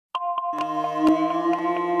Here's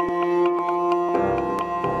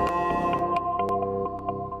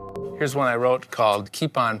one I wrote called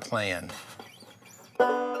Keep On Playing. A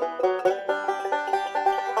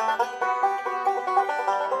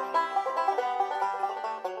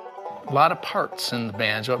lot of parts in the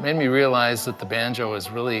banjo. It made me realize that the banjo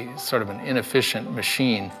is really sort of an inefficient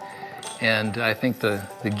machine. And I think the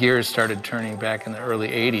gears started turning back in the early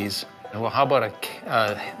 80s. Well, how about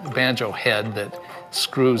a banjo head that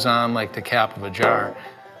screws on like the cap of a jar?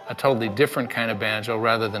 A totally different kind of banjo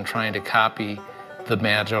rather than trying to copy the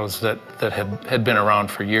banjos that had been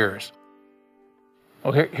around for years.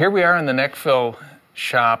 Well, here we are in the Nechville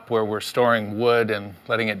shop where we're storing wood and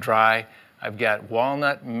letting it dry. I've got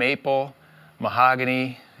walnut, maple,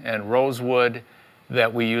 mahogany, and rosewood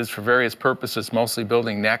that we use for various purposes, mostly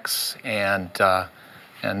building necks and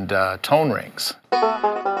tone rings.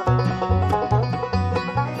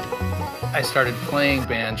 I started playing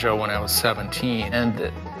banjo when I was 17,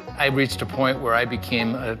 and I reached a point where I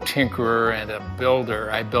became a tinkerer and a builder.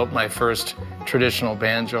 I built my first traditional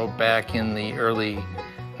banjo back in the early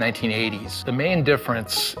 1980s. The main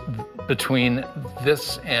difference between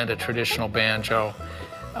this and a traditional banjo,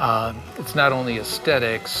 it's not only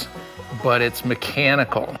aesthetics, but it's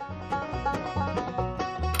mechanical.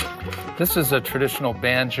 This is a traditional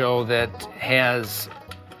banjo that has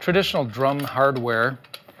traditional drum hardware,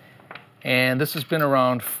 and this has been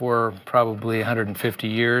around for probably 150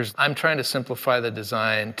 years. I'm trying to simplify the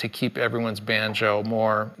design to keep everyone's banjo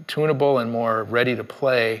more tunable and more ready to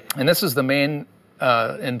play. And this is the main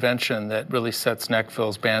invention that really sets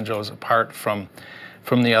Nechville's banjos apart from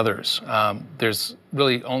the others. There's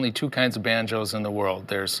really only two kinds of banjos in the world.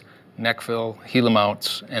 There's Nechville, Gila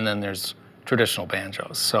mounts, and then there's traditional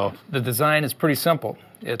banjos. So the design is pretty simple.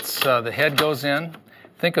 It's the head goes in.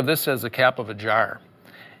 Think of this as the cap of a jar.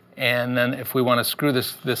 And then if we want to screw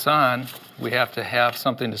this on, we have to have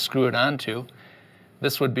something to screw it onto.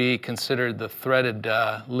 This would be considered the threaded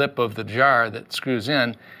lip of the jar that screws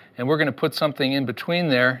in. And we're going to put something in between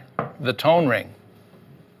there, the tone ring.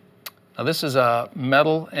 Now this is a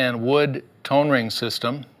metal and wood tone ring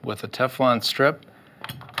system with a Teflon strip.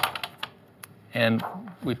 And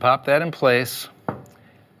we pop that in place.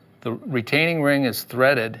 The retaining ring is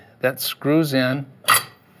threaded. That screws in.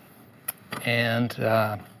 And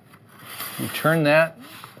we turn that,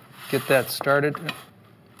 get that started.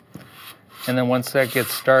 And then once that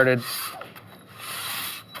gets started,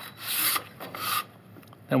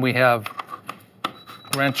 then we have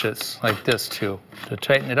wrenches like this to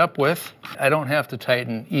tighten it up with. I don't have to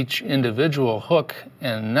tighten each individual hook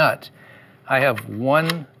and nut. I have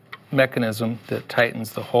one mechanism that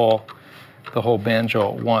tightens the whole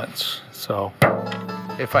banjo at once. So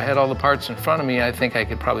if I had all the parts in front of me, I think I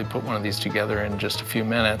could probably put one of these together in just a few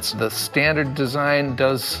minutes. The standard design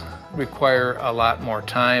does require a lot more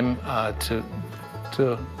time to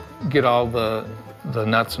get all the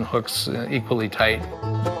nuts and hooks equally tight.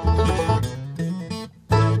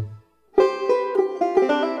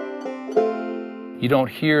 You don't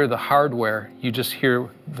hear the hardware, you just hear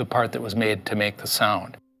the part that was made to make the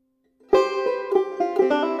sound.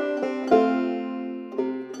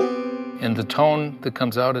 And the tone that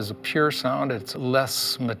comes out is a pure sound. It's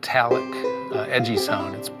less metallic, edgy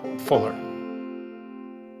sound. It's fuller.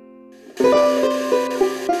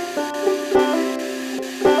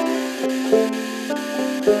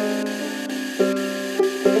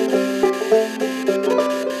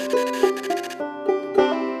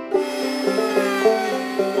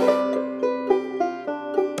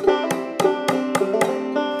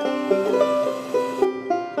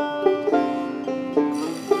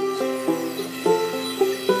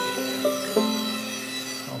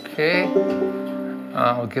 Okay,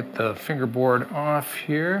 I'll get the fingerboard off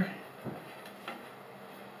here.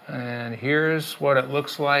 And here's what it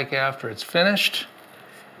looks like after it's finished.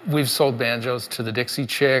 We've sold banjos to the Dixie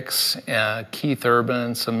Chicks, Keith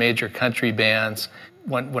Urban, some major country bands.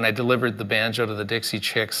 When I delivered the banjo to the Dixie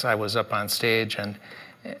Chicks, I was up on stage and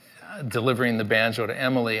delivering the banjo to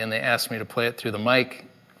Emily, and they asked me to play it through the mic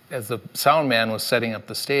as the sound man was setting up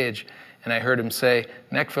the stage. And I heard him say,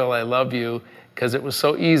 "Nechville, I love you," because it was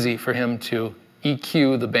so easy for him to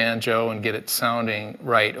EQ the banjo and get it sounding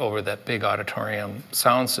right over that big auditorium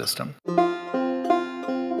sound system.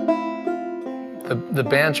 The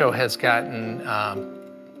banjo has gotten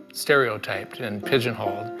stereotyped and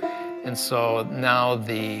pigeonholed, and so now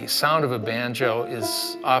the sound of a banjo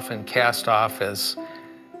is often cast off as,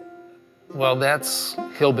 well, that's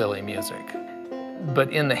hillbilly music.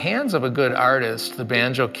 But in the hands of a good artist, the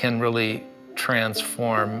banjo can really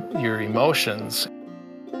transform your emotions.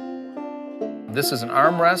 This is an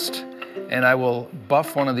armrest, and I will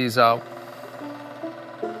buff one of these out.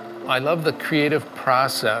 I love the creative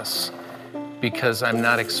process because I'm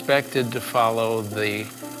not expected to follow the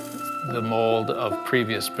mold of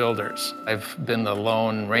previous builders. I've been the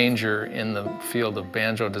lone ranger in the field of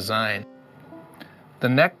banjo design. The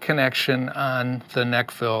neck connection on the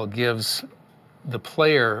Nechville gives the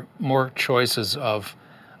player more choices of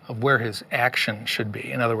where his action should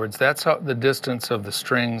be. In other words, that's how the distance of the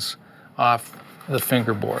strings off the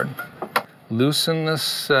fingerboard. Loosen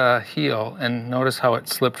this heel and notice how it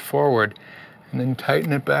slipped forward, and then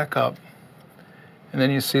tighten it back up. And then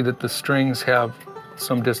you see that the strings have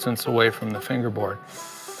some distance away from the fingerboard.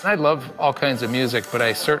 I love all kinds of music, but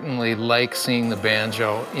I certainly like seeing the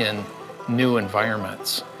banjo in new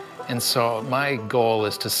environments. And so my goal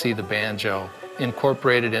is to see the banjo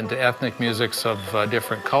incorporated into ethnic musics of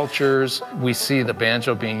different cultures. We see the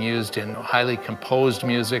banjo being used in highly composed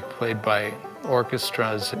music played by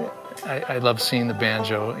orchestras. I love seeing the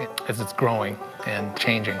banjo as it's growing and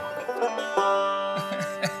changing.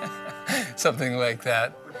 Something like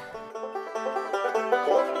that.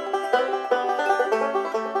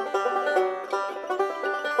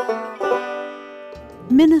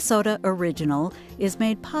 Minnesota Original is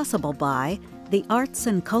made possible by the Arts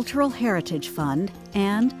and Cultural Heritage Fund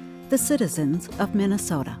and the citizens of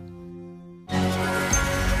Minnesota.